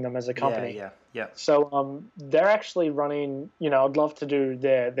following them as a company. Yeah. So they're actually running, I'd love to do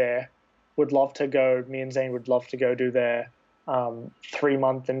me and Zane would love to go do their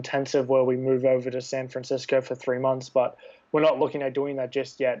 3-month intensive where we move over to San Francisco for 3 months, but we're not looking at doing that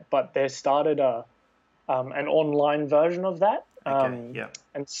just yet. But they started an online version of that. And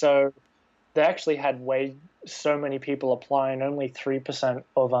so they actually had so many people apply, and only 3%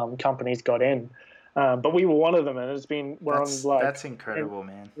 of companies got in. But we were one of them, and that's incredible,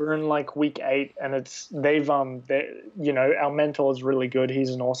 man. We're in like week 8, and our mentor is really good. He's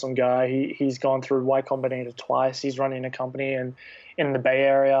an awesome guy. He's gone through Y Combinator twice. He's running a company in the Bay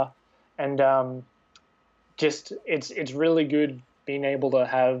Area, and it's really good being able to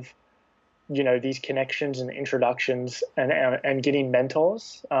have these connections and introductions and getting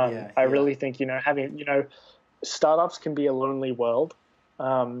mentors. I really think having startups can be a lonely world.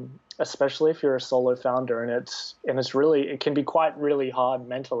 Especially if you're a solo founder, and it can be quite really hard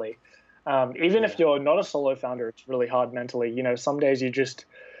mentally. Even if you're not a solo founder, it's really hard mentally. Some days you just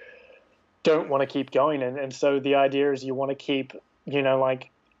don't want to keep going. And so the idea is you want to keep,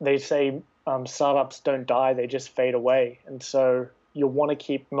 like they say, startups don't die, they just fade away. And so you want to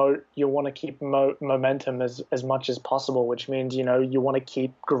keep momentum as much as possible, which means, you want to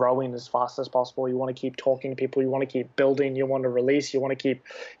keep growing as fast as possible. You want to keep talking to people. You want to keep building. You want to release. You want to keep,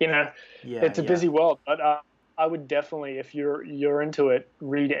 it's a busy world. But I would definitely, if you're into it,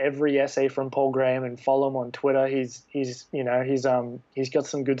 read every essay from Paul Graham and follow him on Twitter. He's got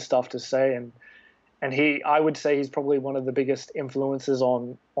some good stuff to say, and I would say he's probably one of the biggest influences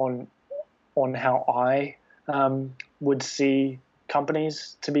on how I would see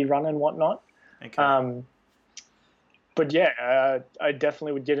companies to be run and whatnot. Okay. But yeah, I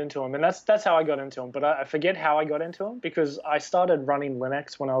definitely would get into them, and that's how I got into them. But I forget how I got into them, because I started running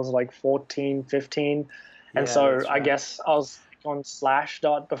Linux when I was like 14, 15, and so right. I guess I was on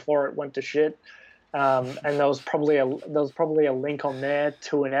Slashdot before it went to shit. And there was probably a link on there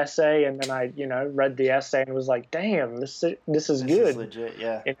to an essay, and then I read the essay and was like, damn, this is good. This is legit,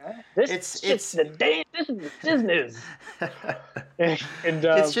 yeah. This is the business. And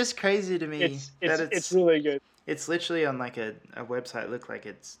it's just crazy to me it's really good. It's literally on like a website. Look like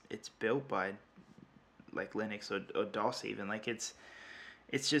it's built by like Linux or DOS even. Like it's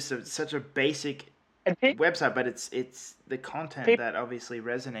just such a basic website, but it's the content that obviously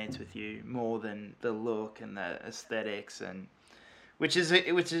resonates with you more than the look and the aesthetics, and which is a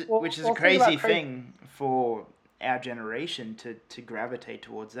crazy thing for our generation to gravitate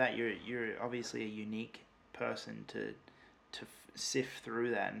towards that. You're obviously a unique person to sift through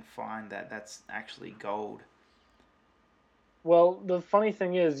that and find that that's actually gold. Well, the funny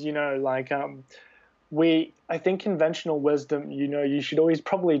thing is, I think conventional wisdom, you should always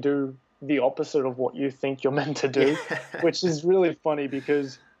probably do the opposite of what you think you're meant to do, which is really funny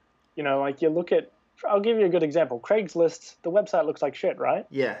because, you look at, I'll give you a good example. Craigslist, the website looks like shit, right?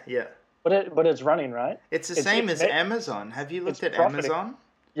 Yeah. But it's running, right? It's the same as Amazon. Have you looked at Amazon?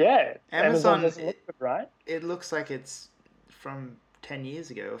 Yeah. Amazon doesn't look good, right? It looks like it's from 10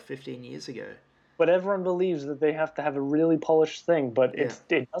 years ago or 15 years ago. But everyone believes that they have to have a really polished thing, but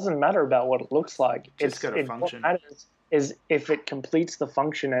it doesn't matter about what it looks like. It's got a function. What matters is if it completes the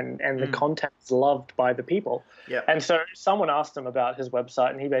function and the content is loved by the people. Yeah. And so someone asked him about his website,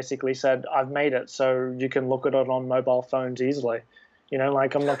 and he basically said, I've made it so you can look at it on mobile phones easily.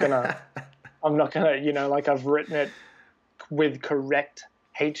 I'm not gonna, I've written it with correct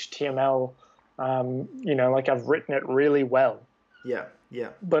HTML, I've written it really well. Yeah.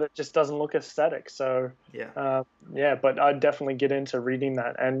 But it just doesn't look aesthetic. So but I'd definitely get into reading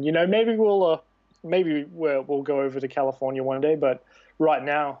that, and maybe we'll go over to California one day. But right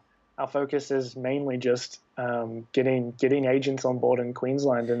now, our focus is mainly just getting agents on board in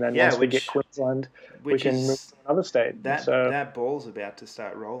Queensland, and then once we get Queensland, we can move to another state. That ball's about to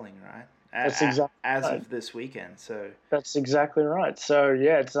start rolling, right? That's exactly as right. Of this weekend. So that's exactly right. So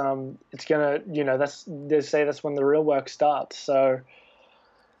yeah, it's gonna they say that's when the real work starts. So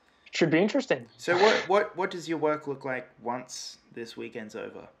should be interesting. So what does your work look like once this weekend's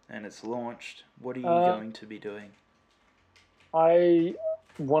over and it's launched? What are you going to be doing? I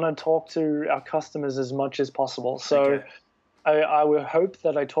want to talk to our customers as much as possible. So Okay. I would hope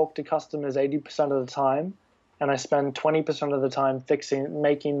that I talk to customers 80% of the time, and I spend 20% of the time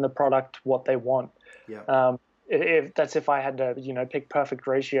making the product what they want. Yeah. If I had to, pick perfect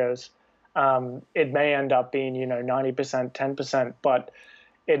ratios, it may end up being, 90%, 10%, but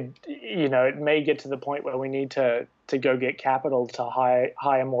it may get to the point where we need to go get capital to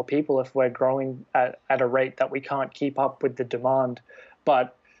hire more people if we're growing at a rate that we can't keep up with the demand.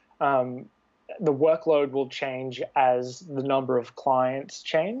 But the workload will change as the number of clients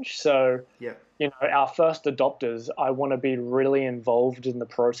change. So, Yeah. Our first adopters, I want to be really involved in the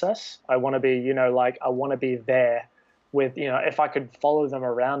process. I want to be, I want to be there with, if I could follow them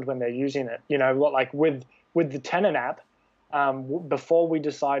around when they're using it, like with the Tenant app. Before we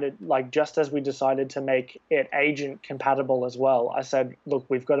decided, just as we decided to make it agent compatible as well, I said, look,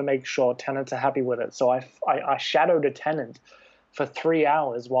 we've got to make sure tenants are happy with it. So I shadowed a tenant for 3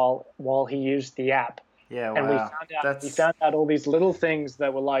 hours while he used the app. Yeah, and wow. we found out all these little things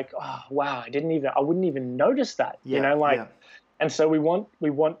that were like, oh wow, I wouldn't even notice that. Yeah. And so we want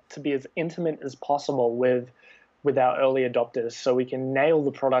to be as intimate as possible with our early adopters, so we can nail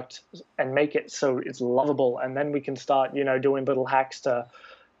the product and make it so it's lovable, and then we can start doing little hacks to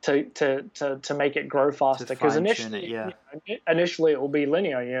make it grow faster, because initially it will be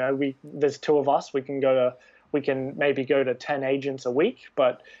linear. There's two of us, we can maybe go to 10 agents a week,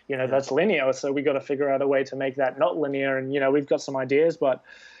 but that's linear, so we got to figure out a way to make that not linear. And we've got some ideas, but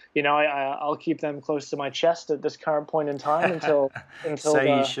I'll keep them close to my chest at this current point in time until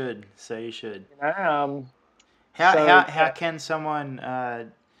you should. How can someone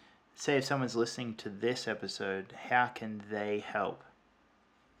say, if someone's listening to this episode, how can they help?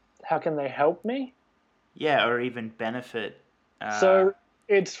 How can they help me? Yeah, or even benefit. So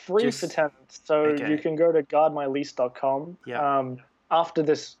it's free for tenants. So you can go to guardmylease.com. Yeah. After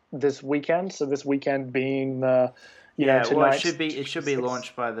this weekend. So this weekend being tonight. Well, it should be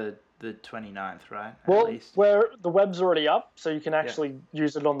launched by the 29th, right? Where the web's already up, so you can actually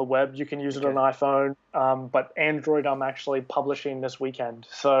use it on the web. You can use it on iPhone, but Android I'm actually publishing this weekend.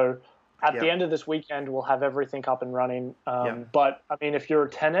 So at the end of this weekend, we'll have everything up and running. But I mean, if you're a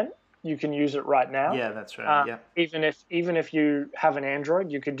tenant, you can use it right now. Yeah, that's right. Even if you have an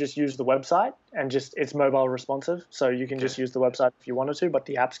Android, you could just use the website, and it's mobile responsive, so you can just use the website if you wanted to. But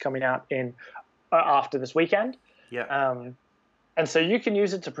the app's coming out in after this weekend. Yeah. And so you can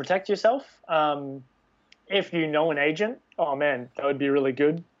use it to protect yourself. If you know an agent, oh man, that would be really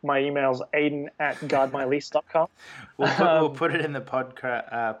good. My email's aden@guardmylease.com. We'll put it in the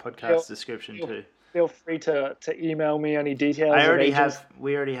podcast description too. Feel free to email me any details.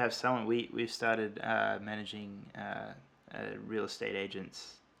 We already have someone. We've started managing real estate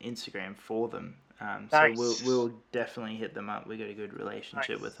agents' Instagram for them. Nice. So we'll definitely hit them up. We got a good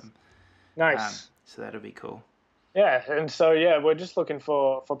relationship with them. Nice. So that'll be cool. Yeah, and so we're just looking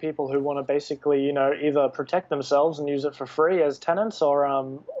for people who want to basically either protect themselves and use it for free as tenants,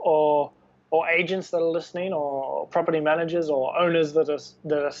 or agents that are listening, or property managers or owners that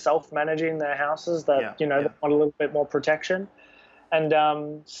are self-managing their houses that they want a little bit more protection. And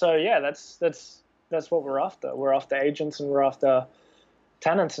that's what we're after. We're after agents, and we're after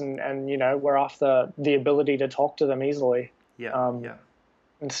tenants, and we're after the ability to talk to them easily.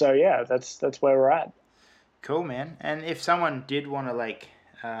 And so that's where we're at. Cool, man. And if someone did want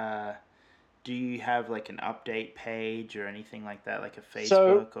to do you have an update page or anything like that, like a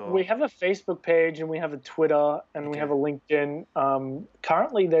Facebook? So we have a Facebook page, and we have a Twitter, and we have a LinkedIn.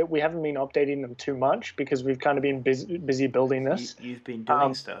 Currently, we haven't been updating them too much because we've kind of been busy building this. You've been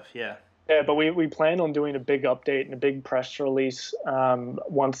doing stuff, yeah. Yeah, but we plan on doing a big update and a big press release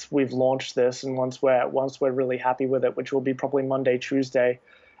once we've launched this, and once we're really happy with it, which will be probably Monday, Tuesday.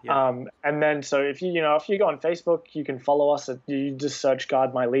 Yeah. And then, so if you go on Facebook, you can follow us. You just search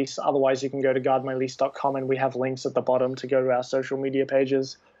Guard My Lease. Otherwise, you can go to guardmylease.com, and we have links at the bottom to go to our social media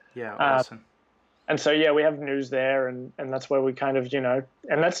pages. Yeah, awesome. And so, we have news there, and that's where we kind of, and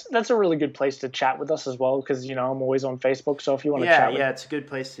that's a really good place to chat with us as well, because, I'm always on Facebook. So if you want to chat with it's a good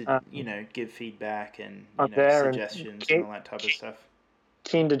place to, give feedback and, suggestions and all that type of stuff.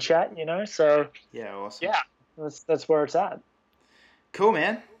 Keen to chat, so. Yeah, awesome. Yeah, that's where it's at. Cool,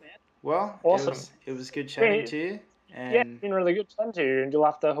 man. Well, awesome. It was good chatting to you. And it's been really good chatting to you. And you'll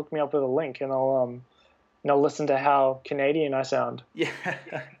have to hook me up with a link, and I'll listen to how Canadian I sound. Yeah.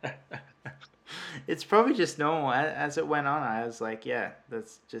 It's probably just normal. As it went on, I was like,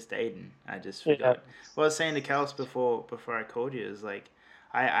 that's just Aden. I just forgot. Well, I was saying to Kels before I called you, it was like,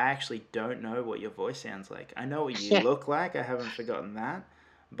 I actually don't know what your voice sounds like. I know what you look like. I haven't forgotten that,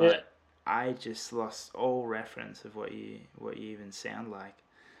 but I just lost all reference of what you even sound like.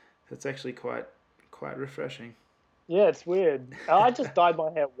 That's actually quite refreshing. Yeah, it's weird. I just dyed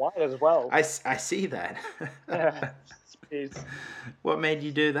my hair white as well. I see that. Yeah. Jeez. What made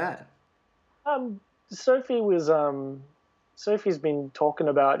you do that? Sophie's been talking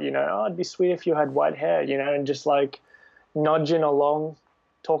about, oh, it'd be sweet if you had white hair, and just like nudging along,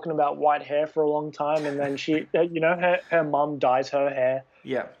 talking about white hair for a long time. And then she, her mum dyes her hair.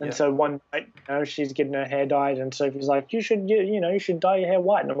 Yeah. And so one night, she's getting her hair dyed, and Sophie's like, you should dye your hair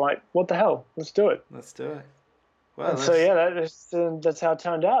white. And I'm like, what the hell? Let's do it. Well, so that's how it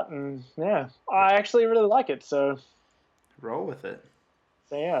turned out. And yeah, I actually really like it. So roll with it.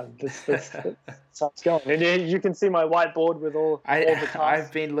 So yeah, that's how it's going. And you can see my whiteboard with all the tasks.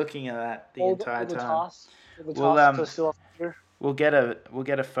 I've been looking at that the entire time. We'll get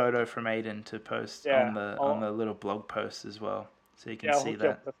a photo from Aden to post on the little blog post as well, so you can see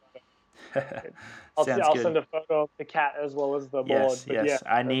that. I'll send a photo of the cat as well as the board. Yes.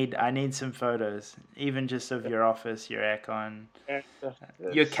 I need some photos, even just of your office, your aircon.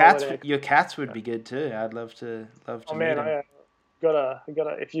 Your cats would be good too. I'd love to meet them.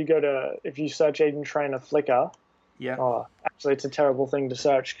 If you search Aden Tranter Flickr. Yeah. Oh, actually, it's a terrible thing to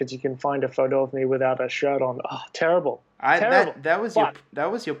search because you can find a photo of me without a shirt on. Oh, terrible. Terrible.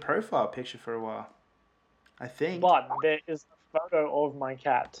 That was your profile picture for a while, I think. But there is a photo of my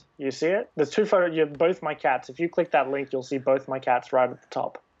cat. You see it? There's two photos. You're both my cats. If you click that link, you'll see both my cats right at the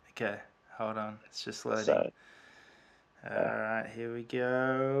top. Okay, hold on. It's just loading. All right, here we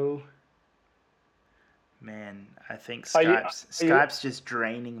go. Man, I think Skype's just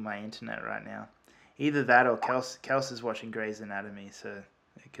draining my internet right now. Either that or Kels is watching Grey's Anatomy, so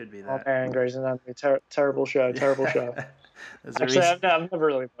it could be that. Oh man, Grey's Anatomy, terrible show. Actually, I've never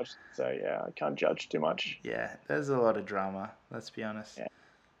really watched it, so yeah, I can't judge too much. Yeah, there's a lot of drama, let's be honest. Yeah.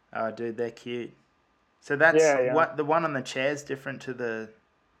 Oh, dude, they're cute. So that's what the one on the chair is different to the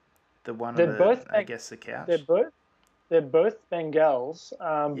one on the couch. They're both Bengals,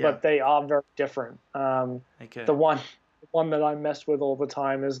 but they are very different. Okay. The one that I mess with all the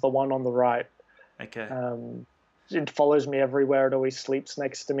time is the one on the right. Okay. It follows me everywhere. It always sleeps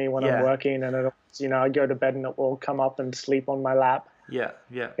next to me when I'm working, and I go to bed and it will come up and sleep on my lap. Yeah.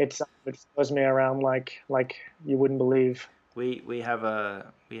 It follows me around like you wouldn't believe. We have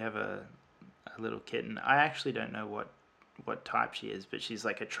a little kitten. I actually don't know what type she is, but she's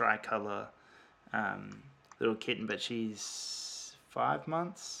like a tricolor little kitten, but she's 5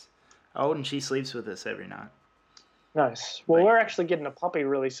 months old and she sleeps with us every night. Nice. Well, we're actually getting a puppy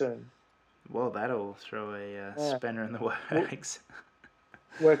really soon. Well, that'll throw a spanner in the works.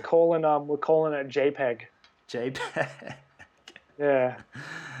 We're calling it JPEG. JPEG. Yeah.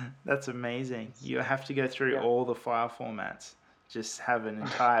 That's amazing. You have to go through all the file formats. Just have an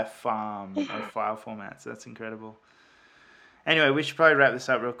entire farm of file formats. That's incredible. Anyway, we should probably wrap this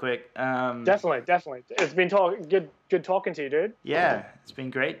up real quick. Definitely. It's been good talking to you, dude. Yeah, it's been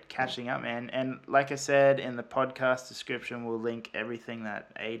great catching up, man. And like I said, in the podcast description, we'll link everything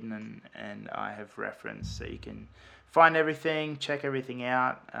that Aden and I have referenced, so you can find everything, check everything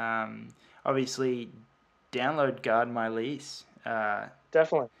out. Obviously, download Guard My Lease.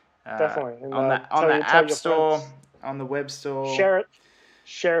 Definitely. And, on the App Store, friends. On the web store.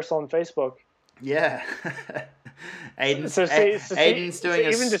 Share us on Facebook. Yeah. Aden's doing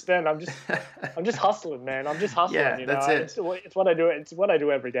even just then I'm just hustling, man. I'm just hustling. Yeah, that's it. It's what I do. It's what I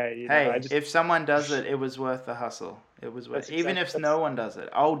do every day. If someone does it, it was worth the hustle. It was worth. Even if no one does it,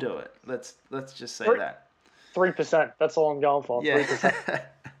 I'll do it. Let's just say that. 3%. That's all I'm going for. Yeah.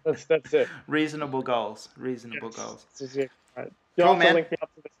 3%. That's it. Reasonable goals. Goals. Right. You'll have to link me up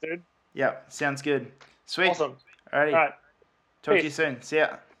to this, dude. Yeah, sounds good. Sweet. Awesome. Alrighty. All right. Talk to you soon. See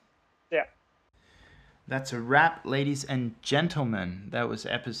ya. Yeah. That's a wrap, ladies and gentlemen. That was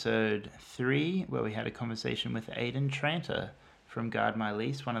episode 3, where we had a conversation with Aden Tranter from Guard My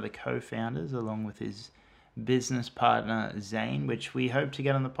Lease, one of the co-founders, along with his business partner Zane, which we hope to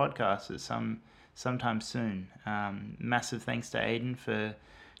get on the podcast at sometime soon. Massive thanks to Aden for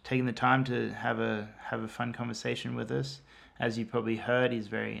taking the time to have a fun conversation with us. As you probably heard, he's a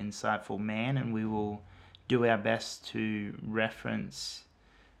very insightful man, and we will do our best to reference,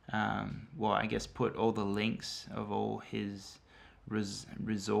 put all the links of all his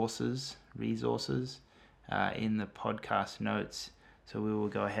resources in the podcast notes. So we will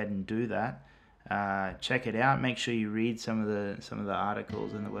go ahead and do that. Check it out. Make sure you read some of the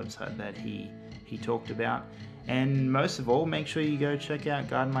articles in the website that he talked about. And most of all, make sure you go check out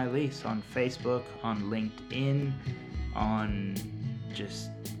Guard My Lease on Facebook, on LinkedIn, on just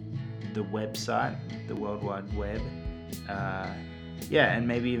the website, the World Wide Web. And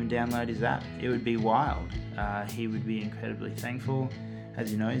maybe even download his app. It would be wild. He would be incredibly thankful. As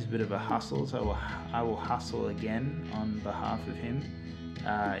you know, he's a bit of a hustle, so I will hustle again on behalf of him.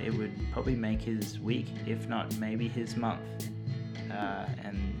 It would probably make his week, if not maybe his month.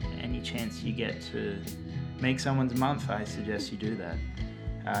 And any chance you get to make someone's month, I suggest you do that.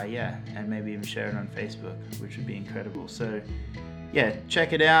 And maybe even share it on Facebook, which would be incredible. So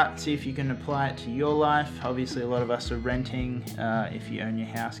check it out, see if you can apply it to your life. Obviously, a lot of us are renting. If you own your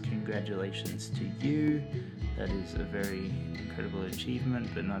house, congratulations to you. That is a very incredible achievement,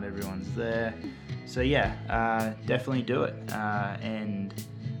 but not everyone's there. So definitely do it. And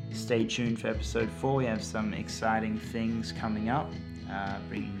stay tuned for episode 4. We have some exciting things coming up,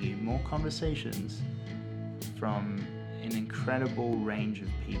 bringing you more conversations from an incredible range of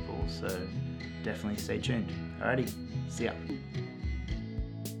people. So definitely stay tuned. Alrighty, see ya.